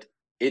 but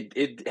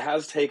it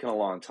has taken a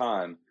long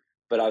time,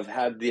 but I've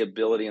had the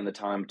ability and the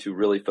time to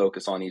really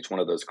focus on each one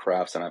of those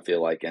crafts. And I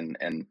feel like, and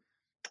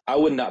I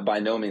would not by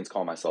no means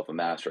call myself a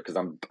master because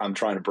I'm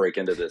trying to break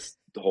into this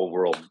whole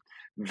world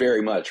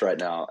very much right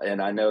now. And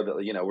I know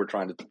that, we're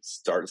trying to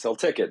start to sell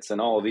tickets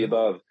and all of the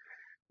above.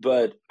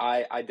 But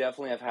I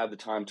definitely have had the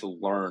time to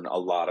learn a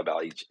lot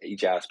about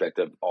each aspect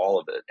of all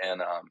of it.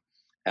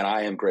 And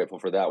I am grateful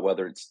for that,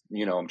 whether it's,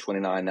 I'm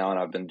 29 now and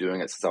I've been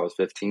doing it since I was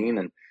 15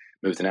 and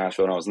moved to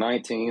Nashville when I was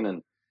 19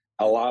 and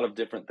a lot of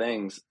different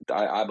things.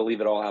 I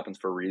believe it all happens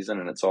for a reason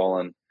and it's all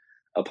in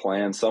a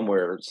plan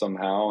somewhere,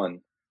 somehow.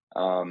 And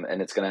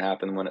it's going to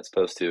happen when it's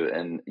supposed to.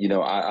 And,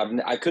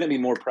 I couldn't be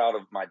more proud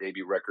of my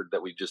debut record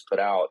that we just put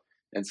out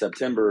in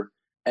September.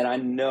 And I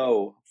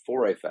know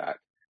for a fact,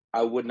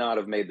 I would not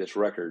have made this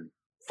record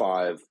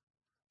 5,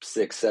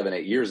 6, 7,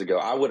 8 years ago.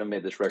 I would have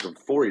made this record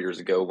 4 years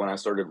ago when I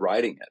started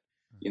writing it.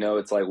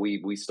 It's like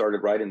we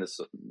started writing this.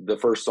 The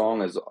first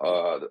song is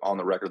on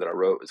the record that I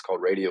wrote is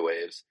called Radio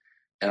Waves.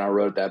 And I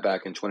wrote that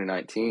back in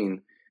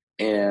 2019.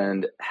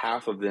 And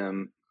half of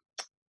them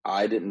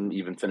I didn't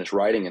even finish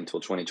writing until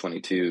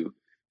 2022,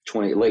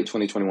 late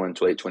 2021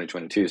 to late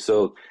 2022.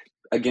 So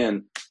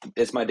again,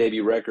 it's my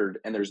debut record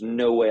and there's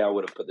no way I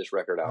would have put this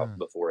record out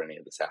before any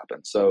of this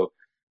happened. So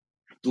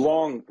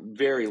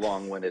very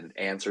long-winded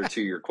answer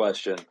to your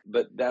question,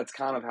 but that's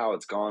kind of how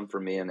it's gone for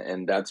me.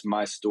 And that's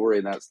my story.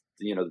 And that's,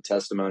 the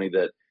testimony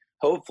that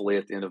hopefully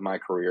at the end of my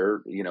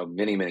career,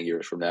 many, many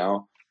years from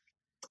now,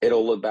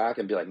 it'll look back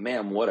and be like,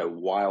 man, what a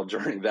wild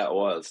journey that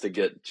was to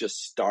get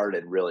just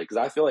started really. Cause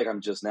I feel like I'm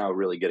just now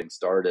really getting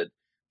started,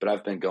 but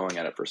I've been going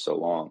at it for so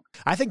long.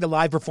 I think the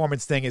live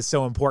performance thing is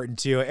so important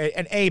too.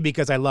 And A,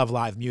 because I love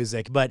live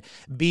music, but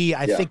B,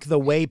 I think the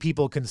way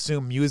people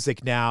consume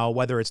music now,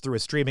 whether it's through a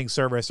streaming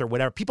service or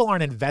whatever, people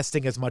aren't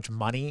investing as much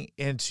money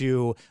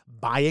into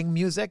buying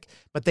music,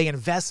 but they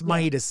invest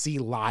money to see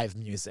live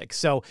music.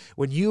 So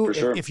when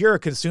if you're a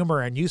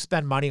consumer and you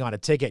spend money on a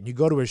ticket and you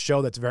go to a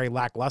show that's very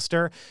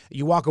lackluster,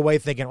 you walk away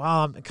thinking,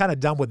 well, I'm kind of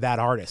done with that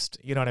artist.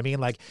 You know what I mean?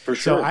 Like,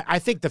 so I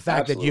think the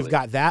fact that you've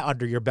got that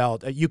under your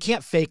belt, you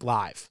can't fake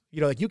live.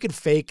 Like you can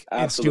fake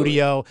in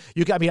studio.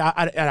 You can,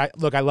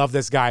 look, I love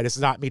this guy. This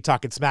is not me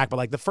talking smack, but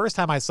like the first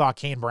time I saw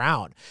Kane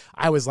Brown,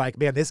 I was like,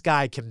 man, this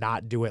guy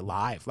cannot do it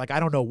live. Like, I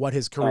don't know what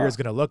his career is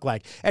going to look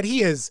like. And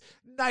he is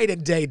night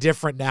and day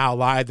different now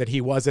live than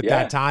he was at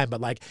that time.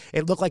 But like,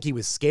 it looked like he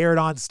was scared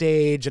on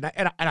stage and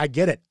I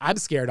get it. I'm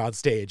scared on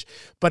stage,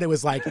 but it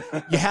was like,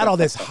 you had all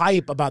this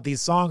hype about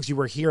these songs you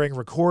were hearing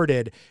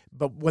recorded,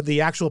 But when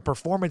the actual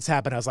performance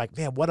happened, I was like,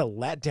 man, what a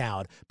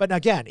letdown. But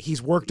again,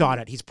 he's worked on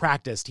it. He's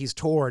practiced, he's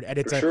toured, and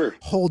it's a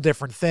whole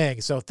different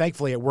thing. So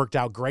thankfully it worked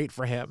out great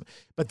for him.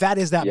 But that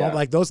is that moment,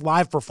 like those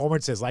live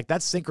performances, like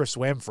that's sink or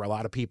swim for a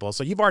lot of people.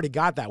 So you've already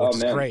got that, which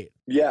is great.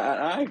 Yeah,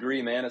 I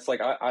agree, man. It's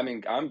like, I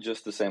mean, I'm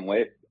just the same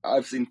way.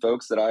 I've seen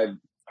folks that I've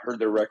heard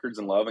their records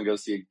and love and go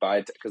see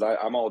because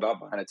I'm all about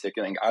buying a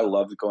ticket. And I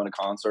love going to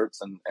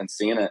concerts and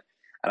seeing it.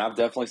 And I've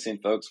definitely seen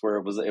folks where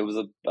it was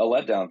a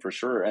letdown for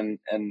sure. And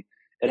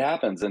it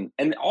happens.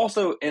 And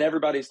also, in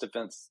everybody's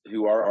defense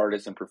who are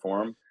artists and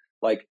perform,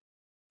 like,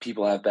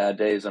 people have bad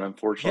days. And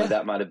unfortunately,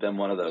 that might have been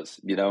one of those,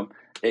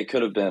 it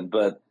could have been.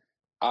 But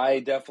I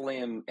definitely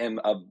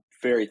am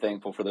very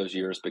thankful for those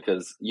years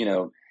because,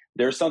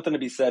 there's something to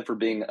be said for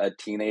being a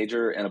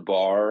teenager in a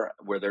bar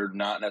where they're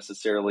not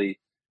necessarily,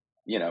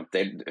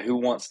 who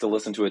wants to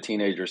listen to a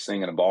teenager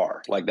sing in a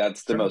bar? Like,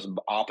 that's the most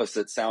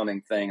opposite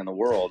sounding thing in the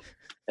world.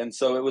 And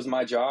so it was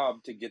my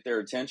job to get their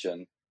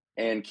attention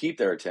and keep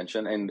their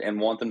attention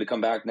and want them to come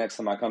back next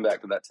time I come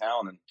back to that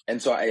town.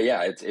 And so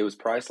it was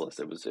priceless.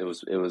 It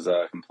was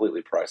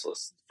completely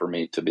priceless for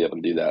me to be able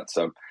to do that.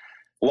 So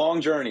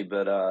long journey,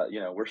 but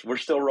we're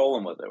still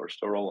rolling with it. We're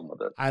still rolling with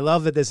it. I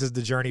love that this is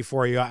the journey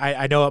for you.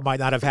 I know it might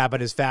not have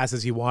happened as fast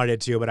as you wanted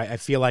it to, but I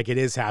feel like it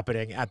is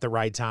happening at the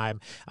right time.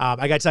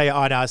 I got to tell you,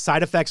 on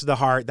Side Effects of the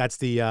Heart, that's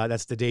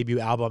the debut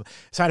album.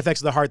 Side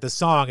Effects of the Heart, the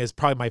song is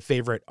probably my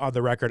favorite on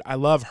the record. I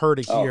love Her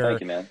to Hear. Oh,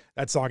 thank you, man.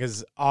 That song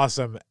is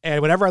awesome.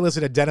 And whenever I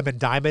listen to Denim and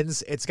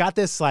Diamonds, it's got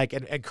this like,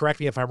 and correct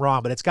me if I'm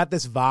wrong, but it's got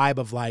this vibe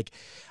of like,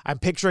 I'm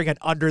picturing an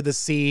under the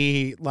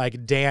sea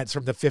like dance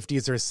from the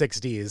 50s or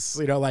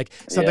 60s, like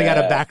something out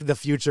of Back to the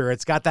Future.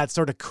 It's got that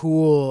sort of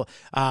cool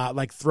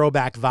like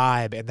throwback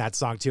vibe in that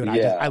song too. And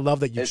I love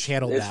that you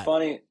channeled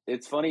that.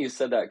 It's funny you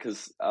said that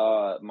because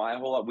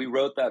we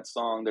wrote that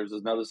song. There's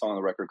another song on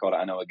the record called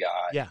I Know a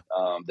Guy.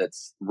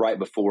 That's right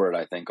before it,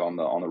 I think, on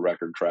the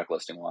record track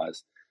listing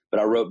wise. But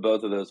I wrote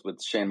both of those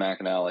with Shane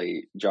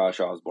McAnally, Josh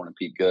Osborne, and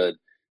Pete Good.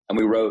 And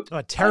we wrote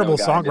terrible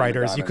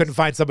songwriters. You couldn't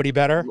find somebody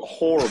better?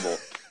 Horrible.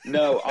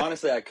 No,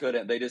 honestly, I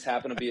couldn't. They just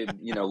happened to be,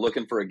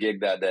 looking for a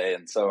gig that day.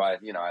 And so I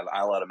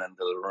let them into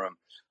the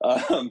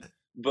room.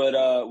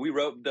 But we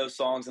wrote those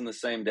songs in the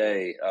same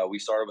day. We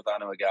started with I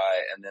Know a Guy.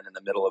 And then in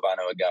the middle of I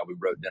Know a Guy, we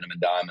wrote Denim and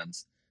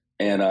Diamonds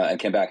and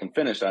came back and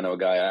finished I Know a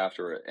Guy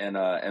after it.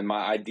 And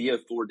my idea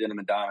for Denim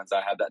and Diamonds, I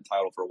had that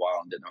title for a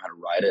while and didn't know how to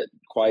write it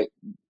quite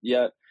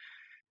yet.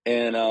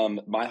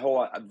 And my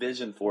whole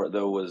vision for it,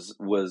 though,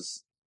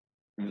 was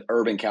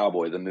Urban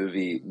Cowboy, the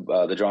movie,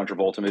 the John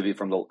Travolta movie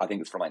I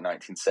think it's from like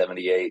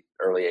 1978,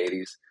 early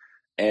 80s.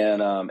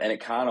 And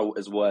it kind of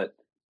is what,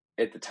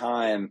 at the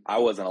time, I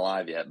wasn't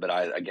alive yet, but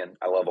I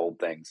love old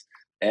things.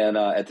 And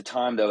at the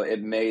time, though,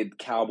 it made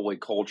cowboy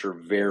culture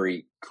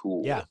very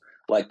cool. Yeah.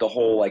 Like the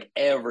whole, like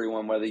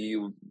everyone, whether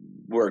you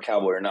were a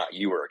cowboy or not,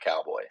 you were a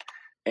cowboy.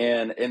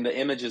 And in the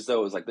images, though,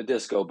 it was like the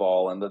disco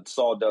ball and the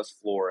sawdust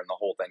floor and the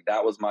whole thing.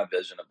 That was my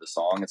vision of the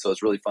song. And so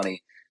it's really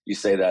funny you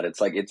say that. It's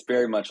like, it's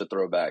very much a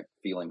throwback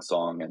feeling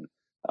song.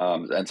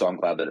 And so I'm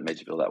glad that it made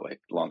you feel that way,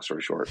 long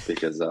story short,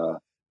 because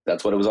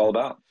that's what it was all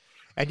about.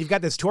 And you've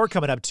got this tour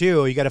coming up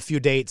too. You got a few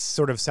dates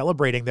sort of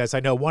celebrating this.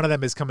 I know one of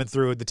them is coming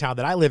through the town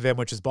that I live in,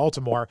 which is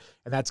Baltimore,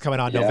 and that's coming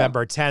on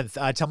November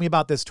 10th. Tell me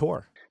about this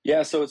tour.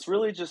 Yeah, so it's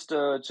really just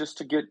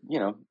to get,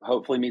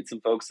 hopefully meet some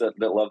folks that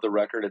love the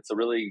record. It's a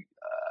really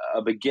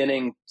a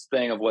beginning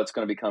thing of what's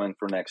going to be coming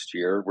for next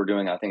year. We're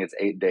doing, I think it's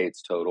 8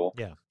 dates total.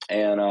 Yeah.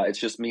 And it's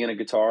just me and a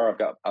guitar.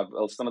 I've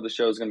some of the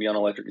shows going to be on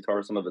electric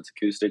guitar, some of it's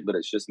acoustic, but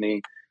it's just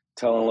me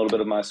telling a little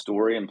bit of my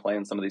story and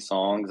playing some of these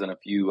songs and a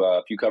few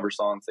cover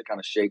songs that kind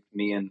of shaped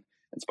me and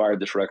inspired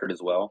this record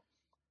as well.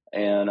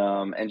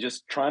 And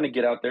just trying to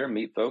get out there and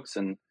meet folks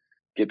and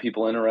get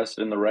people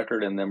interested in the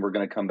record. And then we're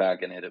going to come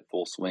back and hit it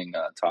full swing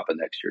top of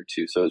next year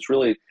too. So it's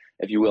really,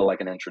 if you will,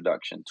 like an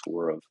introduction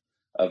tour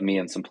of me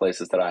in some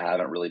places that I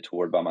haven't really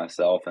toured by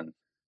myself. And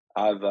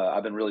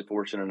I've been really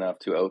fortunate enough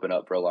to open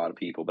up for a lot of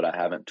people, but I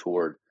haven't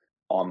toured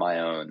on my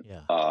own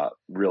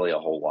really a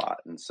whole lot.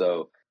 And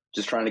so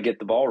just trying to get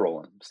the ball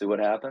rolling, see what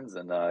happens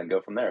and go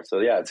from there. So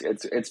yeah,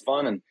 it's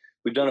fun. And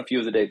we've done a few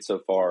of the dates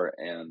so far.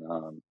 And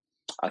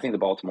I think the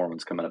Baltimore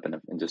one's coming up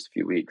in just a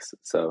few weeks.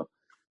 So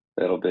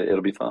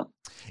it'll be fun.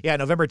 Yeah,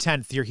 November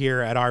 10th, you're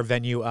here at our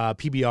venue,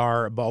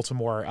 PBR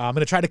Baltimore. I'm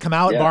going to try to come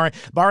out,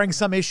 barring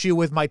some issue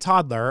with my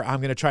toddler. I'm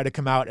going to try to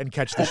come out and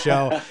catch the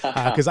show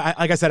because,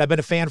 like I said, I've been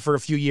a fan for a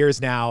few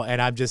years now,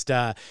 and I'm just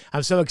I'm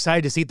so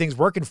excited to see things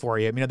working for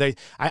you. I mean,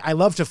 I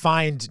love to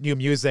find new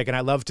music, and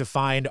I love to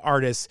find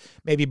artists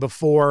maybe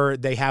before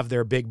they have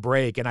their big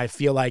break, and I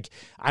feel like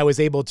I was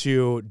able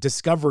to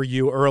discover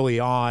you early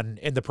on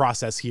in the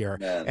process here,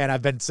 and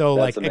I've been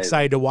so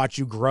excited to watch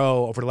you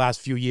grow over the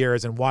last few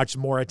years and watch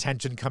more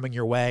attention coming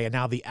your way. And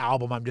now the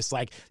album, I'm just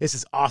like, this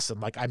is awesome.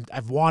 Like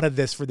I've wanted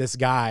this for this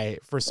guy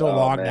for so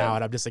long now,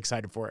 and I'm just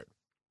excited for it.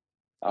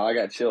 Oh, I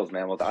got chills,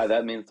 man. Well,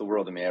 that means the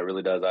world to me. It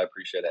really does. I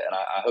appreciate it, and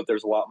I hope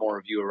there's a lot more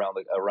of you around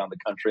the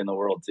country and the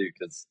world too,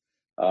 because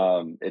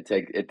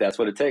that's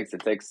what it takes.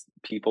 It takes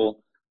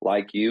people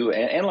like you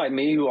and like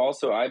me, who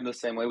also, I'm the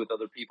same way with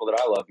other people that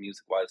I love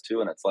music wise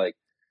too. And it's like,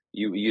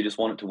 you just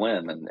want it to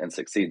win and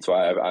succeed. So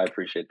I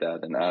appreciate that.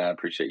 And I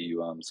appreciate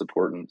you,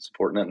 supporting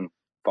it and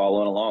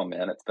following along,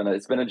 man.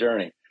 It's been a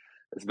journey.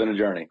 It's been a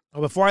journey.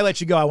 Well, before I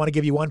let you go, I want to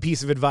give you one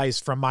piece of advice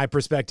from my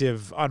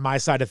perspective on my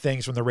side of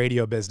things from the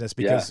radio business,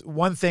 because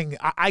one thing,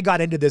 I got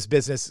into this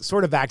business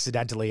sort of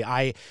accidentally.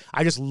 I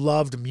just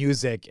loved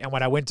music. And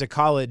when I went to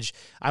college,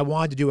 I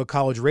wanted to do a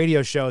college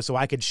radio show so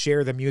I could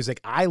share the music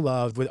I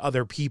loved with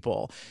other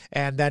people,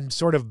 and then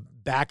sort of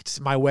backed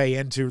my way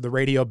into the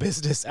radio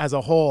business as a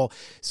whole.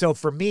 So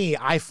for me,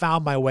 I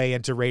found my way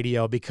into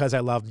radio because I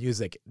love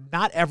music.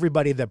 Not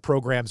everybody that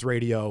programs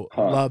radio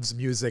loves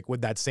music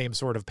with that same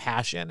sort of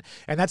passion.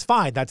 And that's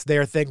fine. That's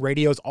their thing.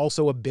 Radio is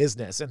also a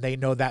business, and they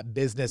know that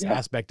business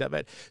aspect of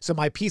it. So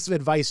my piece of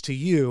advice to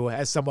you,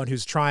 as someone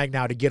who's trying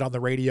now to get on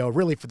the radio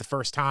really for the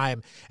first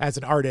time as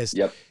an artist,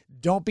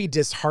 don't be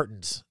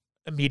disheartened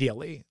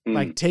immediately.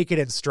 Like, take it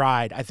in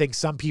stride. I think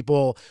some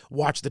people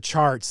watch the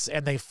charts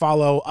and they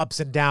follow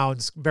ups and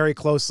downs very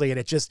closely, and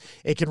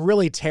it can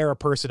really tear a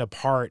person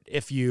apart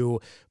if you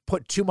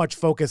put too much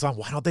focus on,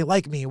 why don't they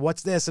like me?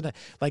 What's this? And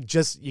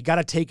you got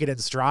to take it in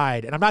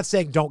stride. And I'm not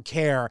saying don't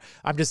care.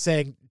 I'm just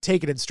saying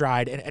take it in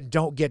stride and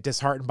don't get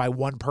disheartened by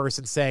one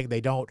person saying they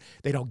don't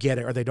get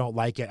it or they don't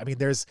like it. I mean,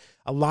 there's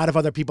a lot of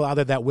other people out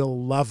there that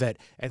will love it.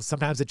 And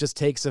sometimes it just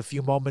takes a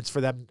few moments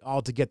for them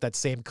all to get that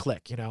same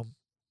click, you know?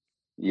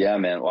 Yeah,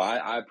 man. Well,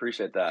 I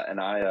appreciate that. And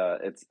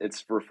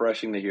it's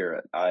refreshing to hear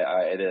it.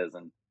 It is.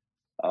 And,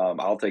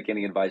 I'll take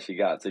any advice you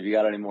got. So if you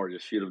got any more,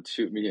 just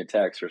shoot me a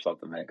text or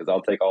something, man, because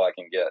I'll take all I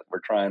can get. We're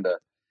trying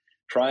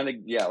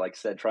to, yeah, like I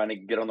said, trying to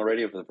get on the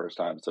radio for the first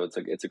time. So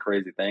it's a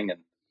crazy thing.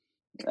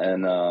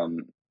 And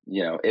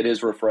you know, it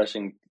is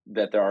refreshing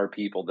that there are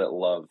people that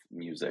love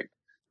music.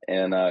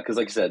 And, cause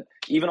like I said,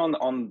 even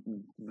on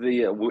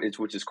the,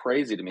 which is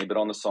crazy to me, but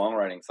on the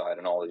songwriting side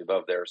and all of the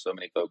above, there are so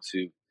many folks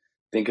who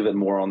think of it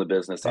more on the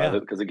business side of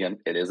it, because again,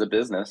 it is a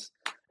business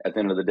at the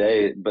end of the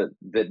day, but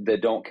that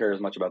don't care as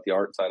much about the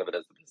art side of it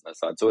as the business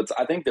side. So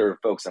I think there are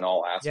folks in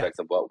all aspects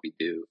of what we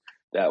do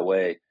that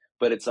way,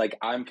 but it's like,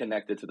 I'm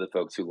connected to the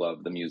folks who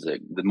love the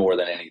music more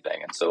than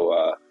anything. And so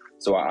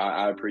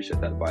I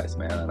appreciate that advice,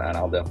 man. And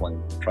I'll definitely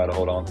try to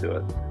hold on to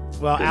it.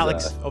 Well,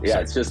 Alex,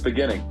 it's just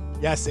beginning.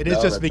 Yes, it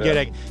is just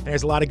beginning. And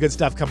there's a lot of good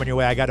stuff coming your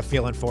way. I got a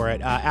feeling for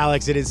it.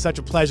 Alex, it is such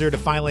a pleasure to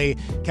finally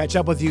catch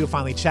up with you,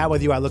 finally chat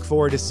with you. I look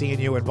forward to seeing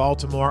you in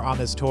Baltimore on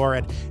this tour,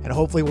 and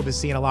hopefully we'll be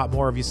seeing a lot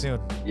more of you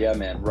soon. Yeah,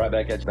 man. Right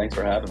back at you. Thanks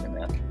for having me,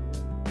 man.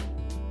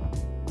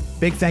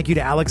 Big thank you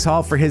to Alex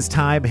Hall for his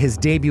time. His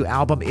debut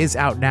album is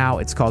out now.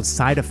 It's called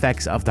Side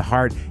Effects of the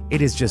Heart.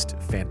 It is just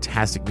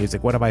fantastic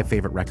music. One of my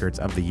favorite records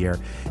of the year.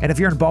 And if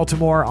you're in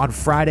Baltimore on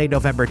Friday,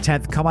 November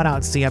 10th, come on out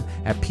and see him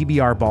at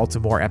PBR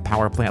Baltimore at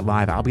Power Plant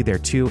Live. I'll be there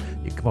too.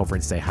 You can come over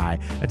and say hi.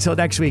 Until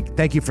next week,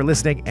 thank you for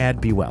listening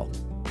and be well.